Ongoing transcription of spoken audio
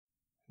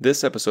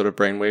This episode of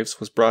Brainwaves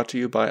was brought to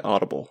you by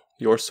Audible,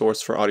 your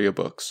source for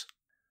audiobooks.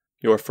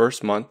 Your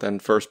first month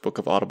and first book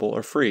of Audible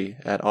are free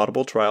at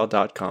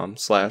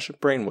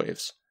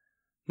audibletrial.com/brainwaves.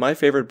 My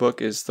favorite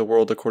book is The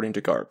World According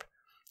to Garp,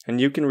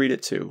 and you can read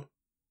it too,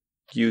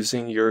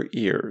 using your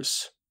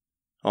ears,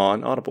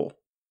 on Audible.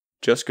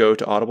 Just go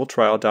to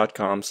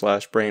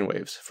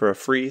audibletrial.com/brainwaves for a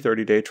free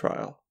 30-day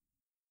trial.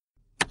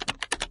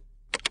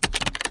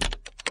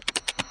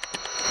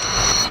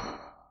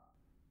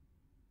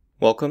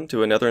 Welcome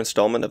to another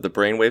installment of the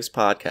Brainwaves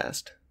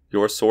podcast,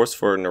 your source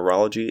for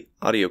neurology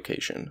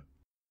audiocation.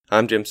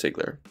 I'm Jim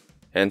Sigler,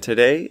 and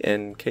today,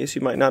 in case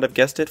you might not have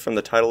guessed it from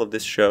the title of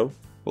this show,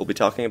 we'll be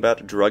talking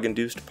about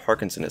drug-induced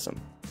Parkinsonism,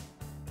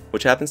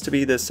 which happens to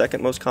be the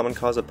second most common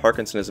cause of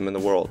Parkinsonism in the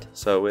world,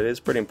 so it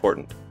is pretty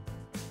important.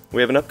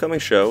 We have an upcoming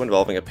show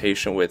involving a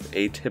patient with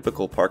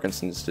atypical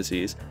Parkinson's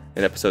disease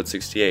in episode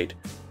 68,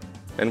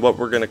 and what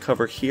we're going to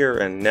cover here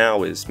and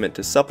now is meant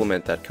to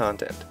supplement that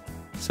content.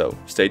 So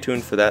stay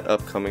tuned for that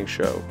upcoming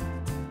show.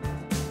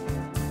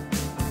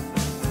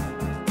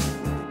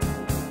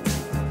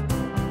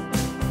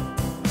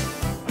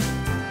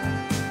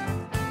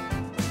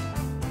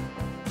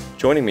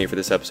 Joining me for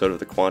this episode of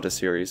the Quanta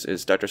series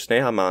is Dr.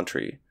 Sneha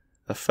Mantri,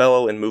 a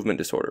fellow in movement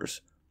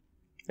disorders.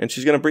 And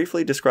she's going to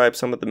briefly describe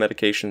some of the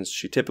medications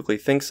she typically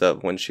thinks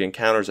of when she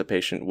encounters a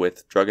patient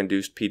with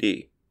drug-induced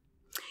PD.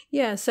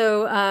 Yeah,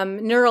 so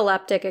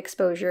neuroleptic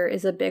exposure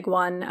is a big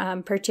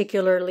one,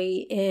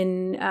 particularly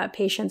in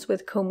patients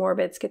with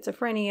comorbid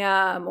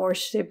schizophrenia or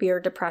severe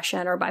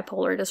depression or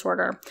bipolar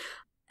disorder.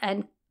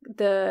 And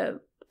the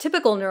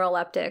typical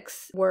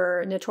neuroleptics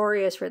were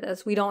notorious for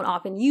this. We don't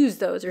often use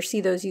those or see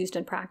those used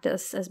in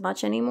practice as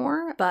much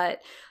anymore,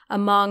 but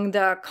among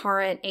the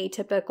current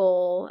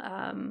atypical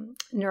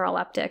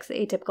neuroleptics, the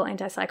atypical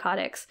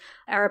antipsychotics,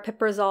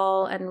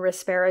 aripiprazole and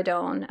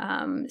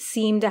risperidone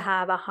seem to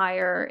have a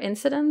higher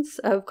incidence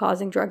of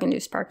causing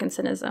drug-induced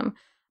Parkinsonism.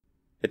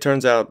 It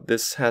turns out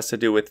this has to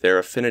do with their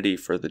affinity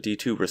for the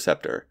D2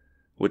 receptor,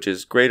 which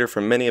is greater for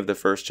many of the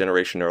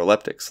first-generation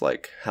neuroleptics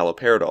like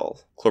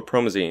haloperidol,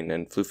 chlorpromazine,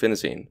 and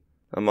fluphenazine,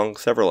 among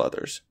several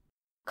others.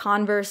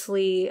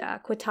 Conversely,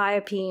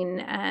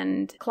 quetiapine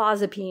and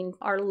clozapine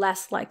are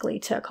less likely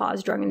to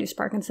cause drug-induced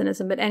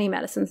Parkinsonism, but any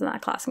medicines in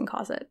that class can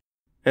cause it.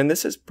 And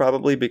this is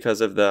probably because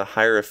of the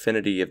higher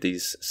affinity of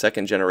these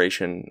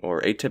second-generation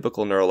or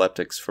atypical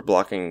neuroleptics for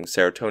blocking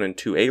serotonin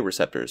 2A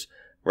receptors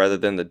rather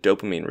than the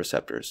dopamine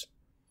receptors.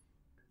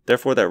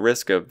 Therefore, that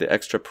risk of the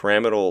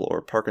extrapyramidal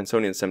or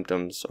Parkinsonian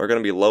symptoms are going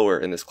to be lower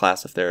in this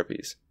class of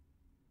therapies.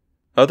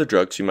 Other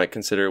drugs you might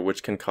consider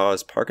which can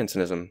cause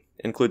Parkinsonism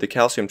include the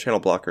calcium channel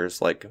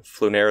blockers like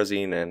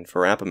flunarizine and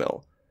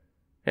verapamil,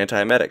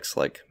 antiemetics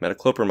like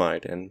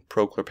metoclopramide and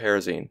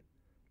prochlorperazine,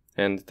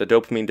 and the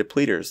dopamine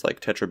depleters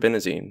like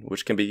tetrabenazine,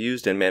 which can be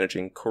used in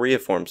managing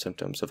choreiform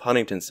symptoms of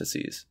Huntington's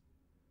disease.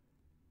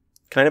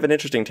 Kind of an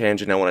interesting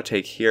tangent I want to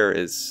take here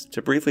is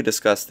to briefly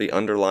discuss the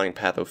underlying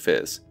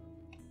pathophys.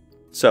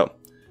 So,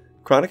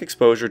 chronic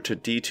exposure to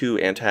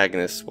D2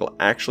 antagonists will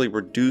actually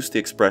reduce the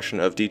expression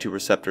of D2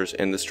 receptors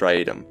in the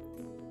striatum.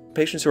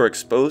 Patients who are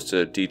exposed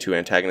to D2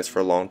 antagonists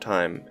for a long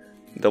time,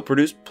 they'll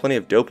produce plenty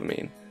of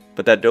dopamine,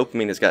 but that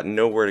dopamine has got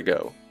nowhere to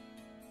go.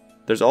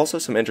 There's also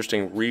some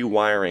interesting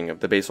rewiring of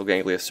the basal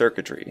ganglia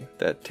circuitry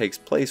that takes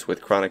place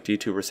with chronic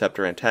D2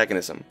 receptor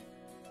antagonism.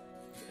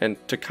 And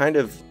to kind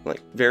of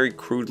very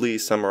crudely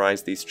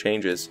summarize these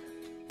changes,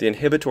 the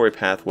inhibitory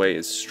pathway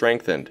is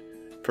strengthened,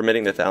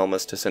 permitting the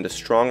thalamus to send a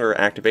stronger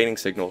activating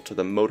signal to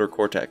the motor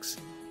cortex.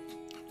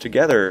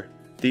 Together,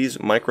 these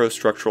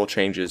microstructural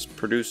changes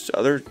produce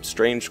other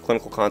strange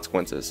clinical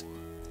consequences,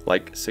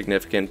 like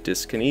significant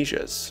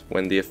dyskinesias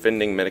when the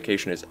offending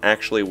medication is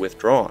actually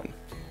withdrawn.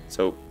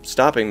 So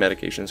stopping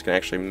medications can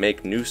actually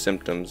make new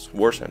symptoms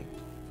worsen.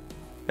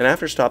 And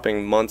after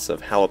stopping months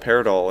of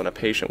haloperidol in a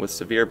patient with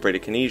severe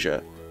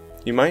bradykinesia,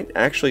 you might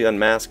actually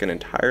unmask an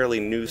entirely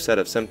new set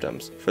of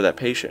symptoms for that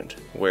patient,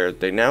 where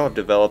they now have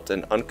developed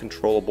an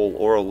uncontrollable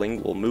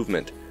orolingual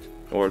movement,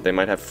 or they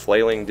might have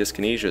flailing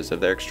dyskinesias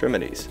of their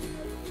extremities.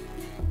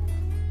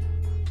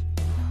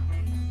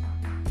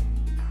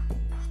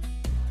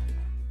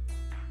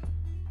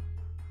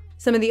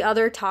 Some of the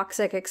other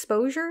toxic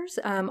exposures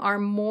are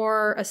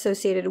more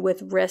associated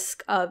with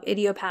risk of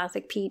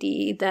idiopathic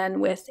PD than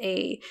with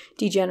a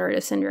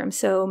degenerative syndrome.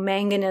 So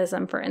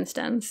manganism, for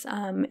instance,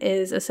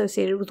 is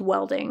associated with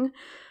welding.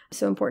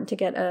 So important to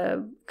get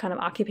a kind of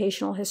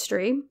occupational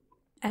history.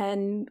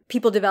 And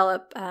people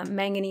develop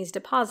manganese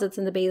deposits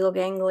in the basal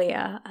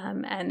ganglia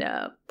and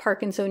a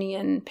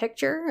Parkinsonian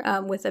picture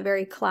with a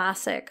very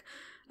classic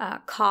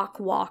cock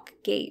walk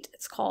gait,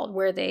 it's called,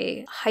 where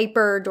they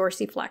hyper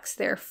dorsiflex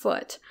their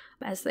foot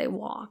as they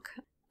walk.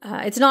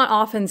 It's not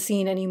often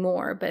seen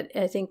anymore, but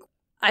I think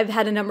I've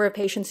had a number of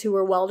patients who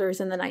were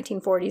welders in the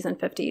 1940s and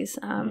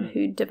 50s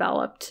who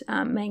developed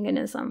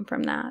manganism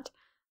from that.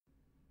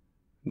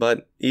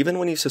 But even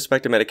when you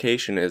suspect a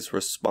medication is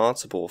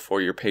responsible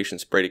for your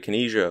patient's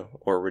bradykinesia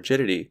or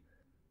rigidity,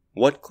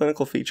 what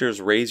clinical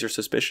features raise your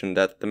suspicion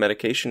that the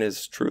medication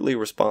is truly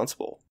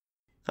responsible?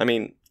 I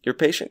mean, your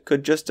patient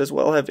could just as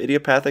well have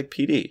idiopathic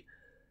PD,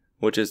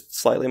 which is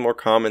slightly more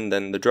common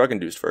than the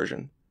drug-induced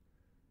version.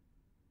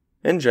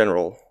 In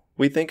general,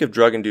 we think of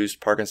drug-induced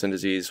Parkinson's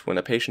disease when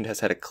a patient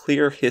has had a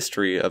clear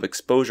history of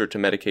exposure to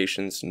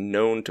medications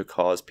known to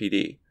cause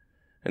PD,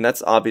 and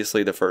that's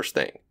obviously the first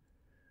thing.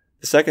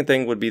 The second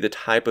thing would be the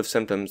type of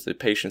symptoms the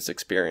patient's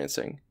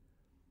experiencing.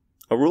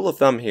 A rule of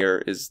thumb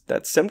here is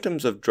that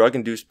symptoms of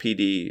drug-induced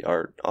PD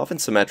are often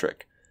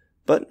symmetric,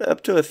 but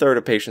up to a third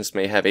of patients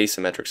may have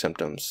asymmetric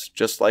symptoms,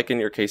 just like in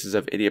your cases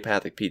of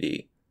idiopathic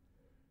PD.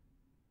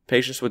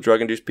 Patients with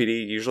drug-induced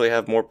PD usually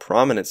have more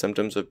prominent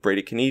symptoms of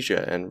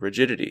bradykinesia and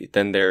rigidity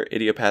than their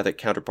idiopathic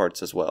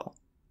counterparts as well.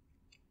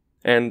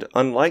 And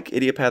unlike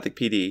idiopathic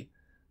PD,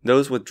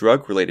 those with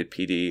drug-related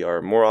PD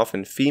are more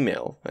often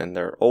female and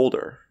they're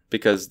older,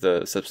 because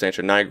the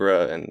substantia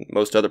nigra and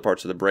most other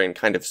parts of the brain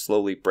kind of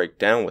slowly break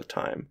down with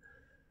time.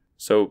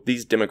 So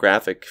these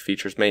demographic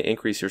features may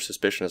increase your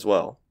suspicion as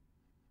well.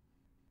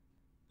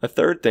 A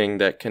third thing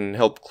that can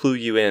help clue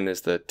you in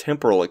is the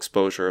temporal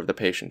exposure of the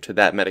patient to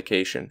that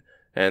medication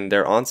and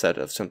their onset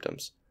of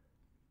symptoms.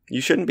 You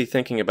shouldn't be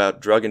thinking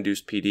about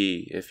drug-induced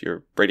PD if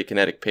your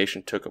bradykinetic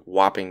patient took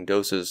whopping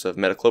doses of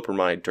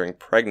metoclopramide during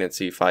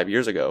pregnancy 5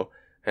 years ago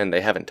and they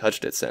haven't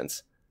touched it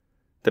since.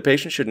 The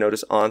patient should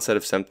notice onset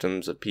of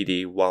symptoms of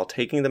PD while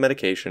taking the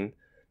medication,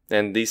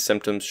 and these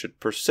symptoms should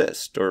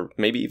persist or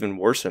maybe even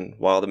worsen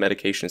while the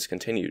medication is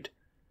continued.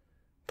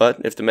 But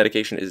if the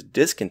medication is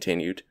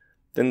discontinued,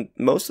 then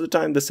most of the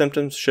time the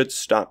symptoms should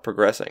stop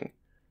progressing.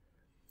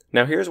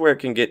 Now here's where it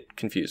can get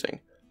confusing.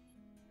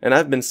 And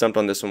I've been stumped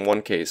on this in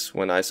one case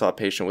when I saw a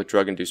patient with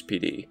drug-induced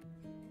PD.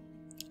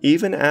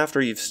 Even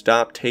after you've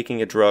stopped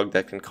taking a drug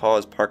that can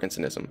cause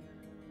Parkinsonism,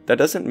 that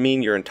doesn't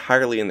mean you're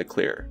entirely in the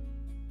clear.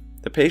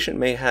 The patient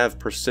may have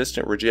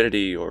persistent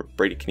rigidity or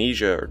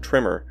bradykinesia or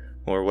tremor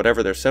or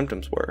whatever their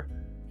symptoms were.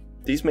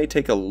 These may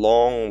take a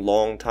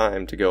long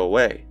time to go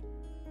away.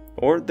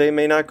 Or they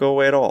may not go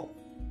away at all.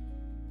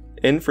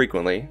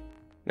 Infrequently,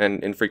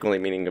 and infrequently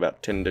meaning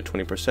about 10 to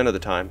 20% of the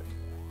time,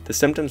 the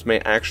symptoms may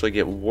actually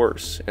get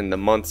worse in the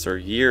months or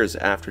years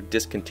after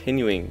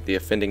discontinuing the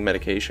offending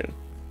medication.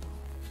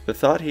 The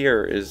thought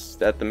here is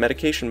that the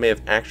medication may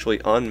have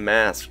actually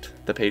unmasked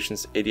the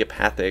patient's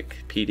idiopathic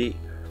PD.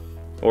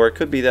 Or it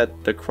could be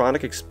that the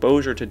chronic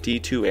exposure to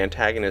D2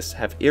 antagonists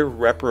have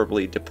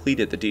irreparably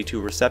depleted the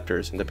D2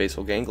 receptors in the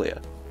basal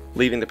ganglia,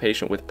 leaving the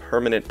patient with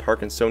permanent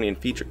Parkinsonian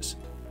features.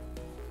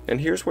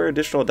 And here's where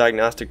additional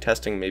diagnostic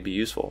testing may be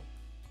useful.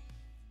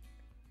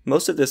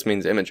 Most of this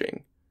means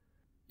imaging.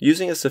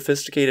 Using a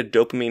sophisticated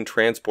dopamine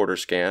transporter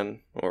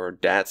scan, or a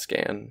DAT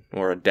scan,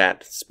 or a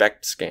DAT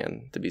SPECT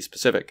scan to be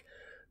specific,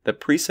 the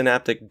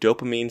presynaptic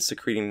dopamine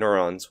secreting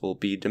neurons will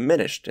be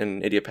diminished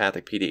in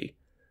idiopathic PD,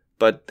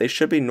 but they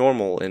should be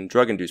normal in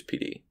drug-induced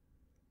PD.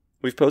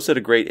 We've posted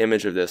a great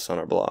image of this on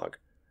our blog.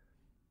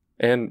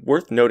 And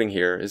worth noting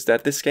here is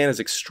that this scan is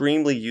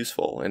extremely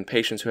useful in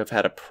patients who have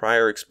had a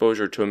prior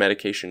exposure to a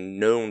medication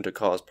known to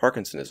cause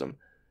Parkinsonism,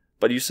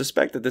 but you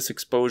suspect that this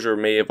exposure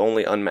may have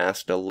only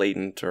unmasked a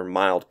latent or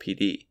mild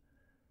PD.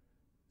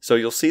 So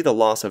you'll see the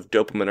loss of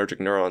dopaminergic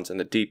neurons in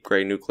the deep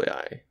gray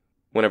nuclei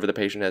whenever the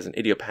patient has an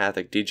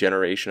idiopathic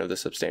degeneration of the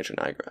substantia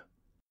nigra.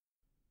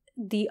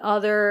 The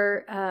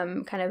other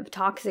kind of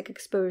toxic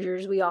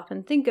exposures we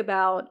often think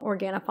about,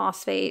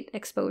 organophosphate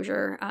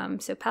exposure,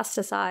 so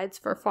pesticides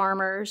for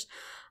farmers,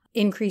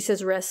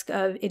 increases risk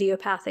of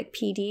idiopathic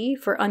PD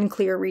for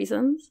unclear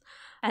reasons.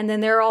 And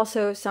then there are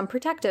also some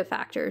protective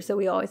factors that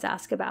we always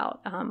ask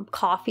about.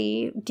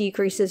 Coffee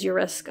decreases your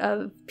risk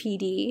of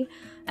PD,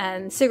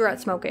 and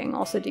cigarette smoking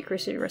also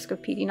decreases your risk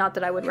of PD. Not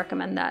that I would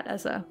recommend that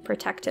as a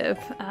protective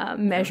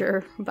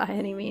measure by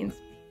any means.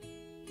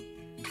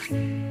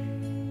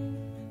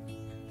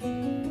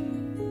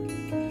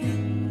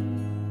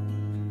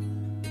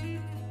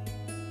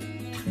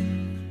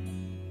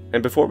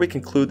 And before we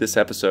conclude this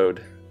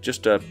episode,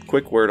 just a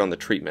quick word on the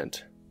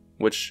treatment,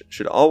 which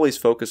should always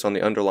focus on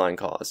the underlying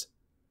cause.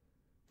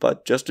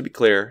 But just to be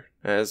clear,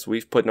 as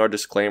we've put in our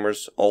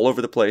disclaimers all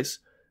over the place,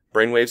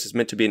 Brainwaves is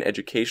meant to be an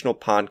educational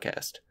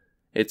podcast.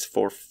 It's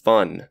for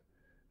fun.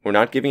 We're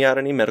not giving out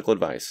any medical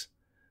advice.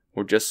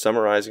 We're just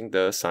summarizing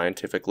the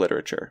scientific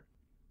literature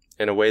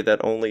in a way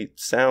that only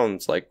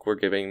sounds like we're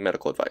giving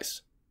medical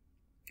advice.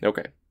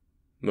 Okay,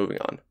 moving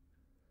on.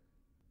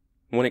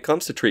 When it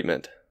comes to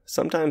treatment,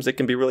 sometimes it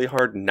can be really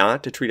hard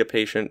not to treat a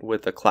patient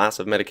with a class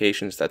of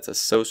medications that's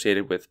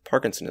associated with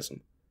Parkinsonism.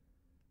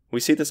 We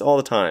see this all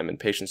the time in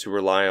patients who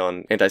rely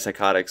on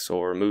antipsychotics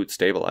or mood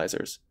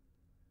stabilizers.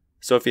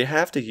 So if you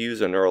have to use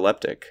a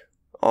neuroleptic,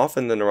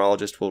 often the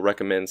neurologist will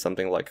recommend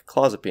something like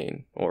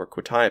clozapine or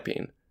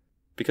quetiapine,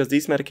 because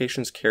these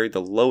medications carry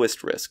the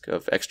lowest risk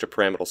of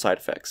extrapyramidal side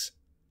effects.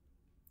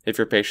 If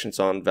your patient's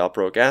on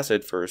valproic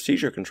acid for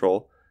seizure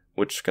control,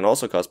 which can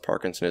also cause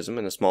Parkinsonism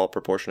in a small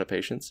proportion of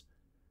patients,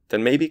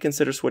 then maybe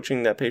consider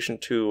switching that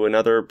patient to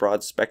another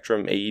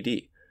broad-spectrum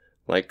AED,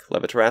 like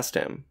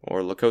levetiracetam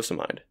or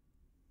lacosamide.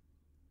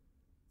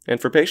 And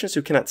for patients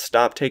who cannot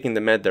stop taking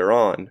the med they're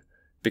on,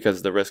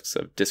 because the risks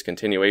of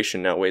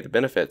discontinuation outweigh the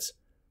benefits,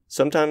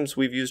 Sometimes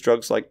we've used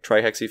drugs like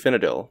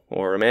trihexyphenidyl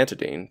or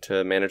amantadine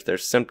to manage their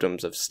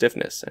symptoms of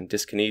stiffness and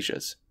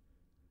dyskinesias.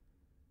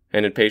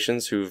 And in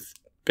patients who've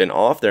been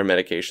off their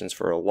medications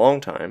for a long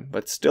time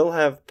but still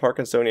have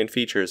Parkinsonian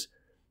features,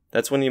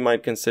 that's when you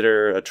might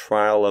consider a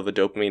trial of a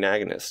dopamine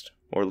agonist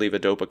or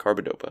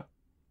levodopa-carbidopa.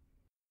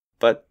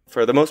 But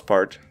for the most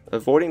part,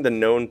 avoiding the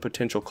known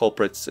potential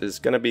culprits is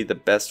going to be the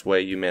best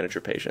way you manage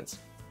your patients.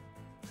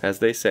 As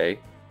they say,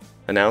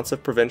 an ounce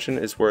of prevention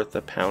is worth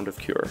a pound of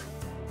cure.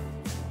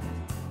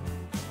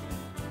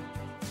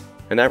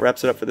 And that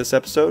wraps it up for this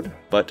episode,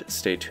 but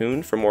stay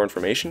tuned for more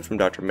information from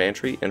Dr.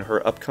 Mantri in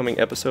her upcoming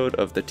episode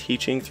of the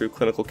Teaching Through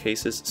Clinical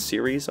Cases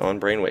series on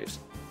brainwaves.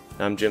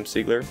 I'm Jim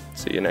Siegler.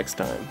 See you next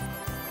time.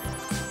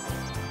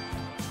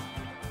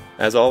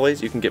 As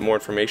always, you can get more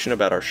information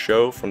about our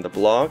show from the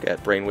blog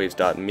at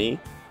brainwaves.me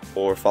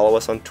or follow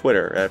us on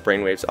Twitter at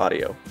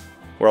brainwavesaudio.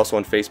 We're also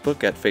on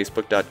Facebook at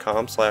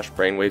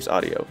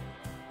facebook.com/brainwavesaudio.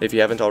 If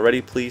you haven't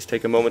already, please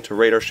take a moment to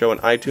rate our show on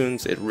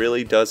iTunes. It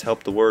really does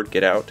help the word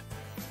get out.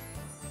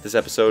 This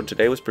episode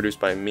today was produced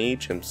by me,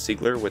 Jim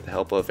Siegler, with the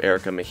help of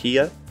Erica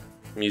Mejia.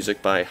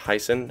 Music by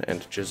Hyson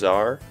and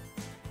Jazar.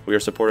 We are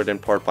supported in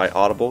part by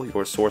Audible,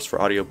 your source for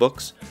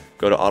audiobooks.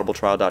 Go to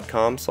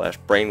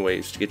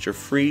audibletrial.com/brainwaves to get your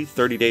free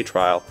 30-day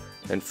trial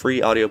and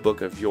free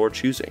audiobook of your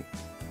choosing.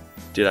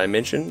 Did I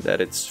mention that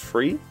it's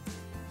free?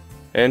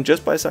 And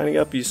just by signing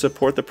up, you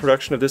support the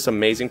production of this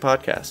amazing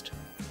podcast.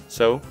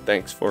 So,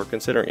 thanks for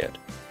considering it.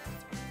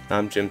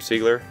 I'm Jim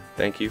Siegler.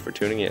 Thank you for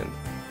tuning in.